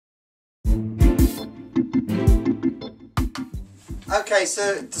Okay,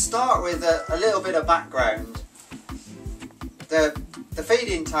 so to start with a little bit of background, the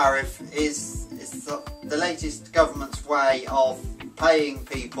feed-in tariff is the latest government's way of paying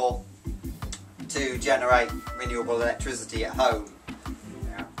people to generate renewable electricity at home.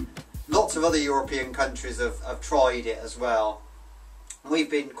 Yeah. Lots of other European countries have tried it as well. We've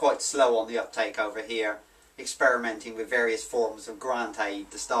been quite slow on the uptake over here, experimenting with various forms of grant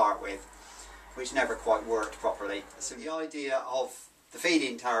aid to start with, which never quite worked properly. So the idea of the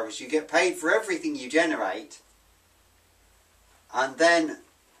feed-in tariff is you get paid for everything you generate, and then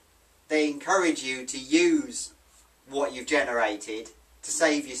they encourage you to use what you've generated to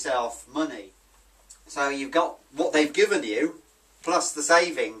save yourself money. So you've got what they've given you, plus the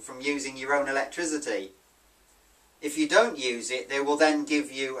saving from using your own electricity. If you don't use it, they will then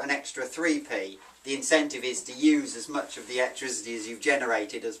give you an extra 3p. The incentive is to use as much of the electricity as you've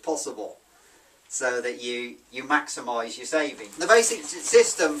generated as possible, so that you maximise your savings. The basic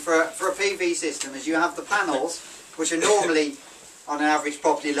system for a PV system is you have the panels, which are normally on an average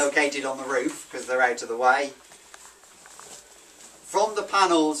property located on the roof because they're out of the way. From the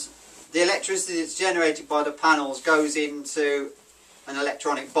panels, the electricity that's generated by the panels goes into an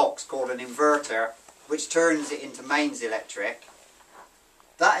electronic box called an inverter, which turns it into mains electric.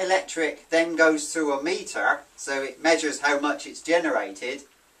 That electric then goes through a meter, so it measures how much it's generated.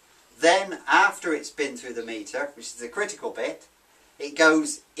 Then, after it's been through the meter, which is the critical bit, it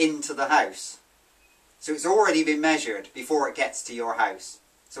goes into the house. So it's already been measured before it gets to your house.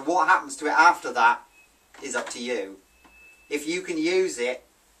 So what happens to it after that is up to you. If you can use it,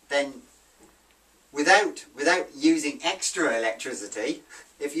 then without using extra electricity,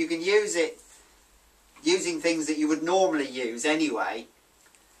 if you can use it using things that you would normally use anyway,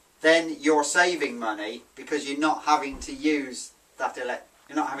 then you're saving money because you're not having to use that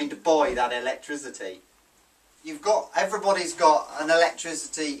you're not having to buy that electricity. Everybody's got an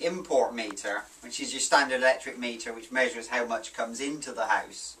electricity import meter, which is your standard electric meter, which measures how much comes into the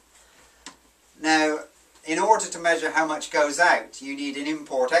house. Now, in order to measure how much goes out, you need an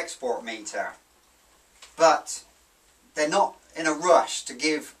import-export meter. But they're not in a rush to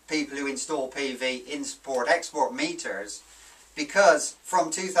give people who install PV import-export meters, because from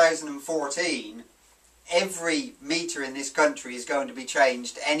 2014, every meter in this country is going to be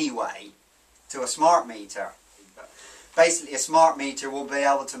changed anyway to a smart meter. Basically, a smart meter will be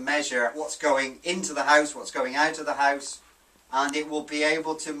able to measure what's going into the house, what's going out of the house, and it will be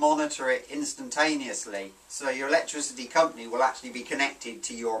able to monitor it instantaneously. So your electricity company will actually be connected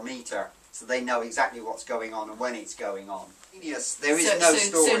to your meter, so they know exactly what's going on and when it's going on. Yes, there is no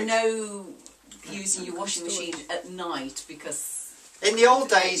storage. So no using your washing machine at night, because... In the old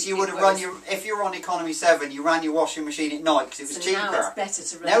days, you would have run your... If you were on Economy 7, you ran your washing machine at night because it was cheaper. Now it's better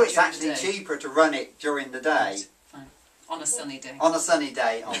to run Now it it's actually cheaper to run it during the day. Right. Fine. On a sunny day. On a sunny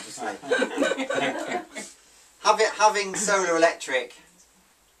day, obviously. Having solar electric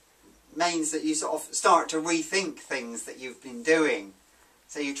means that you sort of start to rethink things that you've been doing.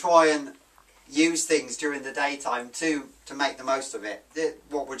 So you try and use things during the daytime to make the most of it.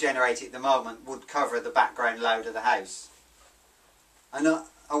 What we're generating at the moment would cover the background load of the house. And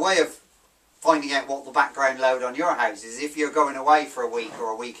a way of finding out what the background load on your house is, if you're going away for a week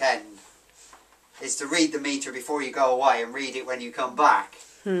or a weekend, is to read the meter before you go away and read it when you come back.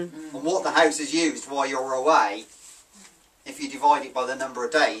 And what the house has used while you're away, if you divide it by the number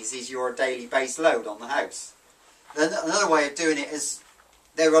of days, is your daily base load on the house. Then another way of doing it is,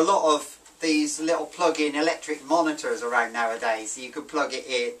 there are a lot of these little plug-in electric monitors around nowadays, so you can plug it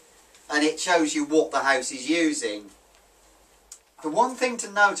in and it shows you what the house is using. The one thing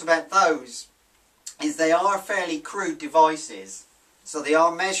to note about those is they are fairly crude devices, so they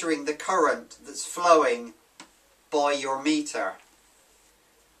are measuring the current that's flowing by your meter.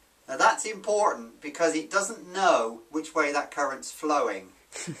 Now that's important because it doesn't know which way that current's flowing.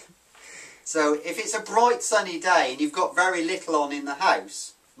 So if it's a bright sunny day and you've got very little on in the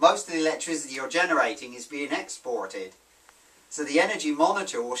house, most of the electricity you're generating is being exported. So the energy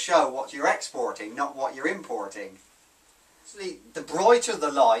monitor will show what you're exporting, not what you're importing. Actually, the brighter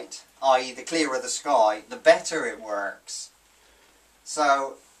the light, i.e. the clearer the sky, the better it works.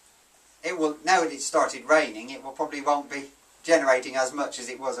 So it will, now that it's started raining, it will probably won't be generating as much as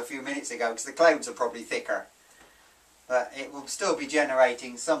it was a few minutes ago because the clouds are probably thicker. But it will still be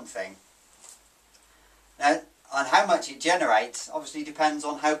generating something. Now, and how much it generates obviously depends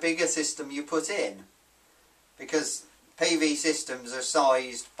on how big a system you put in, because PV systems are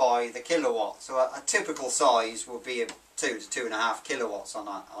sized by the kilowatt. So a typical size will be 2 to 2.5 kilowatts on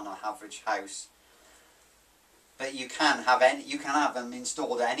an average house. But you can have them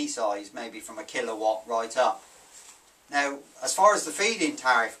installed at any size, maybe from a kilowatt right up. Now, as far as the feed-in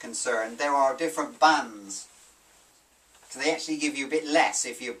tariff concerned, there are different bands. So they actually give you a bit less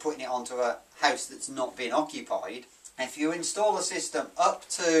if you're putting it onto a house that's not been occupied. If you install a system up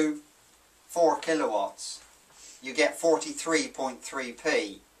to 4 kilowatts, you get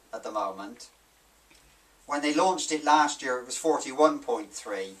 43.3p at the moment. When they launched it last year, it was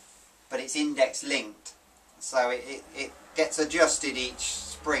 41.3, but it's index linked, so it gets adjusted each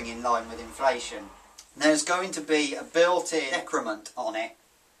spring in line with inflation. There's going to be a built-in decrement on it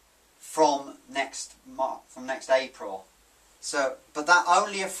from next April. So, but that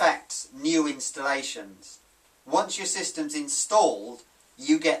only affects new installations. Once your system's installed,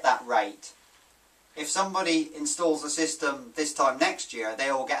 you get that rate. If somebody installs a system this time next year,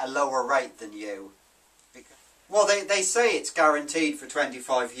 they will get a lower rate than you. Well, they say it's guaranteed for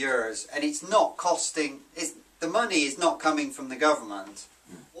 25 years, and it's not costing, the money is not coming from the government.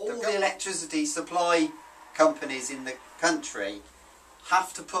 All the electricity supply companies in the country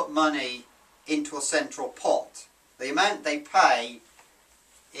have to put money into a central pot. The amount they pay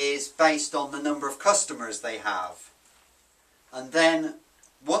is based on the number of customers they have. And then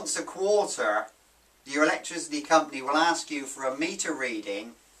once a quarter, your electricity company will ask you for a meter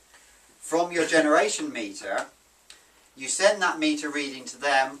reading from your generation meter. You send that meter reading to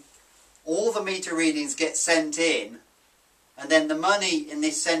them, all the meter readings get sent in, and then the money in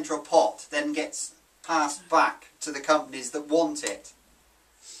this central pot then gets passed back to the companies that want it.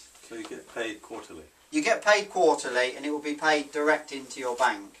 So you get paid quarterly? You get paid quarterly, and it will be paid direct into your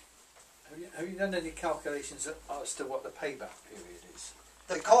bank. Have you done any calculations as to what the payback period is?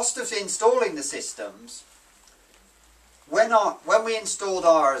 The cost of installing the systems, when we installed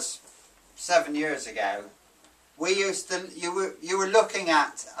ours 7 years ago, you were looking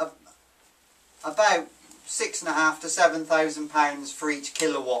at about £6,500 to £7,000 for each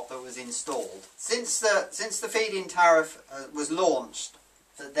kilowatt that was installed. Since the feed-in tariff was launched,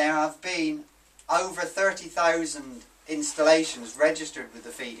 there have been over 30,000 installations registered with the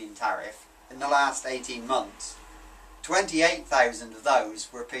feed-in tariff in the last 18 months. 28,000 of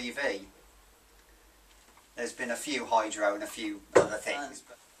those were PV. There's been a few hydro and a few other things.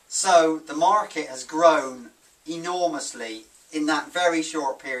 So the market has grown enormously in that very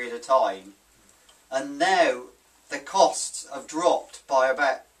short period of time, and now the costs have dropped by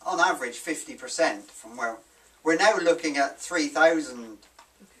about, on average, 50% from where we're now looking at 3,000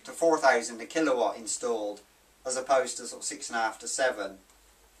 to 4,000 a kilowatt installed, as opposed to sort of 6,500 to 7.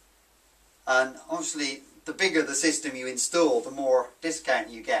 And obviously, the bigger the system you install, the more discount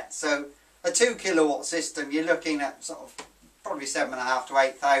you get. So a 2 kilowatt system, you're looking at sort of probably 7,500 to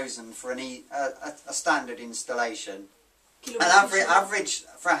 8,000 for a standard installation. An average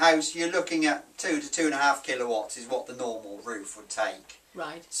for a house, you're looking at 2 to 2.5 kilowatts is what the normal roof would take.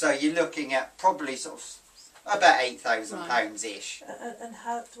 Right. So you're looking at probably sort of about £8,000-ish. And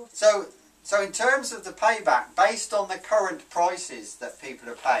how? So in terms of the payback, based on the current prices that people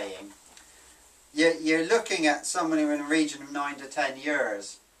are paying, you're looking at somewhere in the region of 9 to 10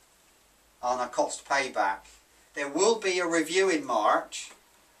 years on a cost payback. There will be a review in March,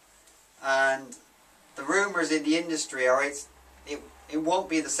 and the rumours in the industry are it won't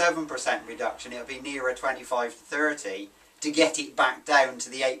be the 7% reduction, it'll be nearer 25 to 30 to get it back down to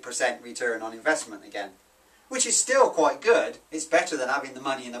the 8% return on investment again. Which is still quite good. It's better than having the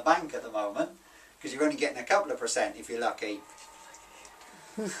money in the bank at the moment, because you're only getting a couple of percent if you're lucky.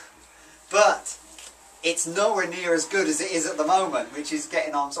 But it's nowhere near as good as it is at the moment, which is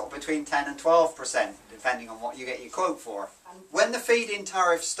getting on sort of between 10 and 12%, depending on what you get your quote for. When the feed-in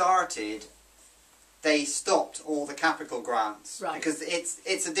tariff started, they stopped all the capital grants, right, because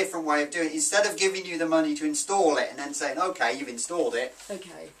it's a different way of doing it. Instead of giving you the money to install it and then saying, okay, you've installed it,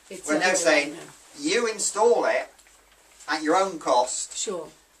 okay, we're now saying, you install it at your own cost, sure,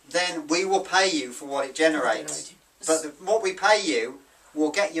 then we will pay you for what it generates. But what we pay you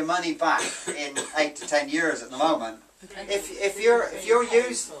will get your money back in 8 to 10 years at the moment. Okay. If you're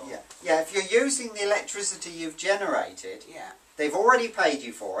using the electricity you've generated, they've already paid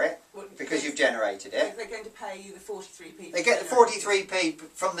you for it because you've generated it. They're going to pay you the 43p. They get the 43p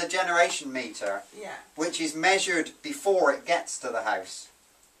from the generation meter, which is measured before it gets to the house.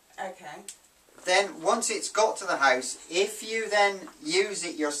 Okay. Then once it's got to the house, if you then use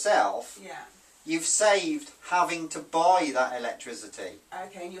it yourself, you've saved having to buy that electricity.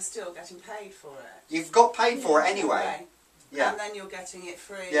 Okay, and you're still getting paid for it. You've got paid for it anyway. Yeah. And then you're getting it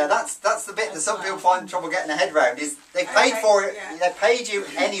free. Yeah, that's the bit that some people find trouble getting their head around, is they paid for it, they paid you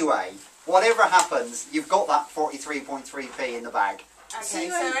anyway. Whatever happens, you've got that 43.3p in the bag. Okay,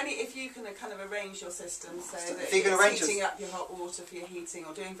 so if you can kind of arrange your system so that if you can it's arrange heating up your hot water for your heating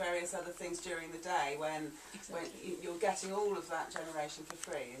or doing various other things during the day when you're getting all of that generation for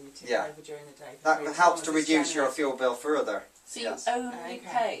free and you take over during the day for free. That helps to reduce your fuel bill further. So you only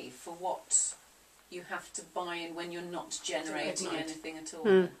pay for what you have to buy in when you're not generating anything at all.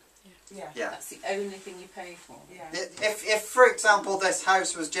 Then? Yeah. That's the only thing you pay for. Yeah. If, for example, this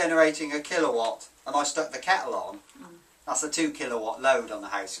house was generating a kilowatt and I stuck the kettle on, that's a 2 kilowatt load on the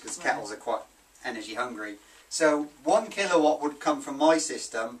house because kettles are quite energy hungry. So 1 kilowatt would come from my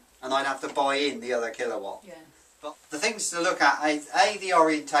system and I'd have to buy in the other kilowatt. Yeah. But the things to look at, A, the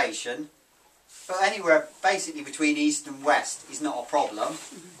orientation, but anywhere basically between east and west is not a problem.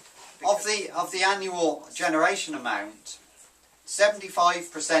 Of the annual generation amount,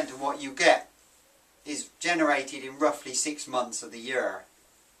 75% of what you get is generated in roughly 6 months of the year.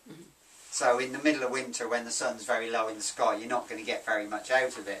 So in the middle of winter when the sun's very low in the sky, you're not going to get very much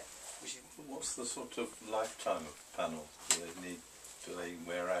out of it. What's the sort of lifetime of panels? Do they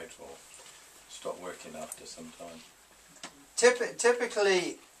wear out or stop working after some time?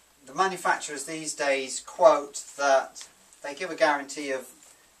 Typically, the manufacturers these days quote that they give a guarantee of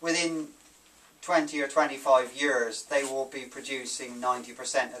within 20 or 25 years they will be producing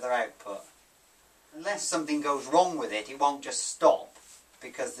 90% of their output. Unless something goes wrong with it, it won't just stop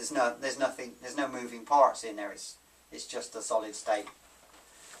because there's no moving parts in there. It's just a solid state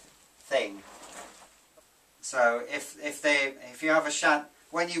thing. So if you have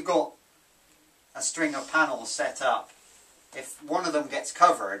when you've got a string of panels set up, if one of them gets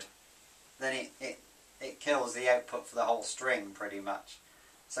covered, then it kills the output for the whole string pretty much.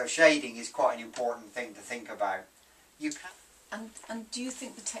 So shading is quite an important thing to think about. And do you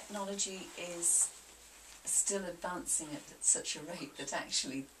think the technology is still advancing at such a rate that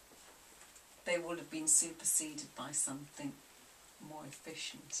actually they would have been superseded by something more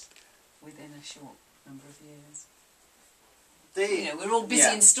efficient within a short number of years? We're all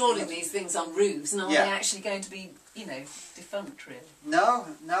busy installing these things on roofs, and are they actually going to be, defunct really? No.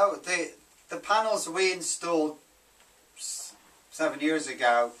 The panels we installed 7 years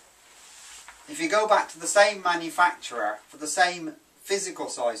ago, if you go back to the same manufacturer for the same physical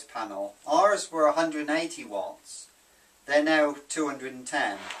size panel, ours were 180 watts, they're now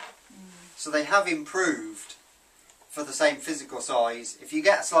 210. So they have improved for the same physical size. If you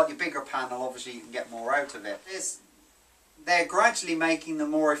get a slightly bigger panel, obviously you can get more out of it. They're gradually making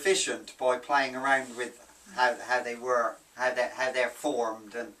them more efficient by playing around with how they work, how they're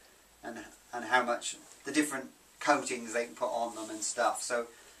formed, and how much the different coatings they can put on them and stuff. So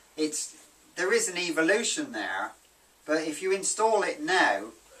there is an evolution there, but if you install it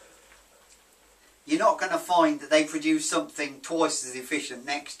now, you're not going to find that they produce something twice as efficient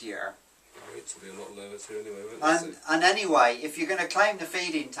next year. Rates will be a lot lower too anyway, won't they? And anyway, if you're going to claim the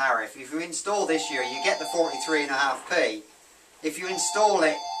feed-in tariff, if you install this year, you get the 43.5p. If you install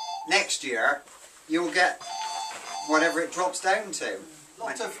it next year, you'll get whatever it drops down to.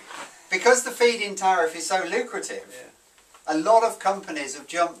 Because the feed-in tariff is so lucrative, a lot of companies have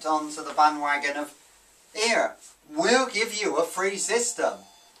jumped onto the bandwagon of, here, we'll give you a free system.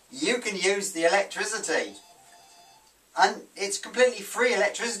 You can use the electricity. And it's completely free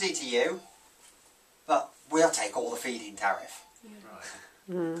electricity to you, but we'll take all the feed-in tariff.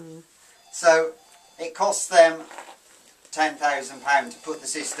 Right. So it costs them £10,000 to put the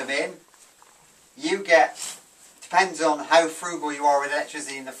system in. You get, depends on how frugal you are with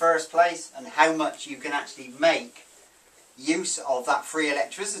electricity in the first place and how much you can actually make use of that free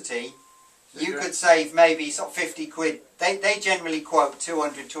electricity. You could save maybe sort of 50 quid. They generally quote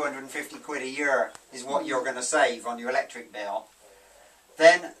 200, 250 quid a year is what you're going to save on your electric bill.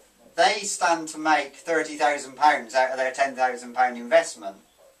 Then they stand to make £30,000 out of their £10,000 investment.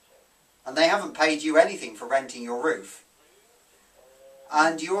 And they haven't paid you anything for renting your roof.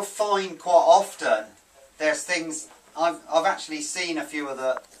 And you'll find quite often there's things, I've actually seen a few of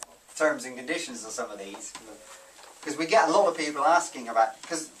the terms and conditions of some of these. Because we get a lot of people asking about,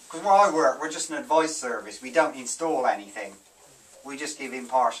 because where I work, we're just an advice service. We don't install anything. We just give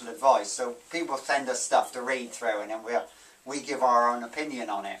impartial advice. So people send us stuff to read through and then we give our own opinion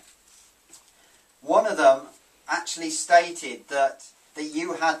on it. One of them actually stated that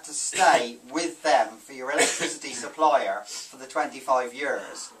you had to stay with them for your electricity supplier for the 25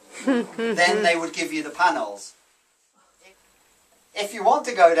 years. Then they would give you the panels. If you want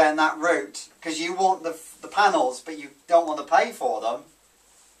to go down that route, because you want the panels but you don't want to pay for them,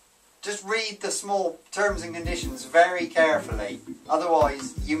 just read the small terms and conditions very carefully.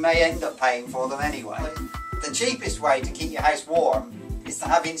 Otherwise, you may end up paying for them anyway. The cheapest way to keep your house warm is to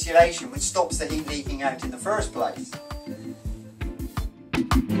have insulation which stops the heat leaking out in the first place.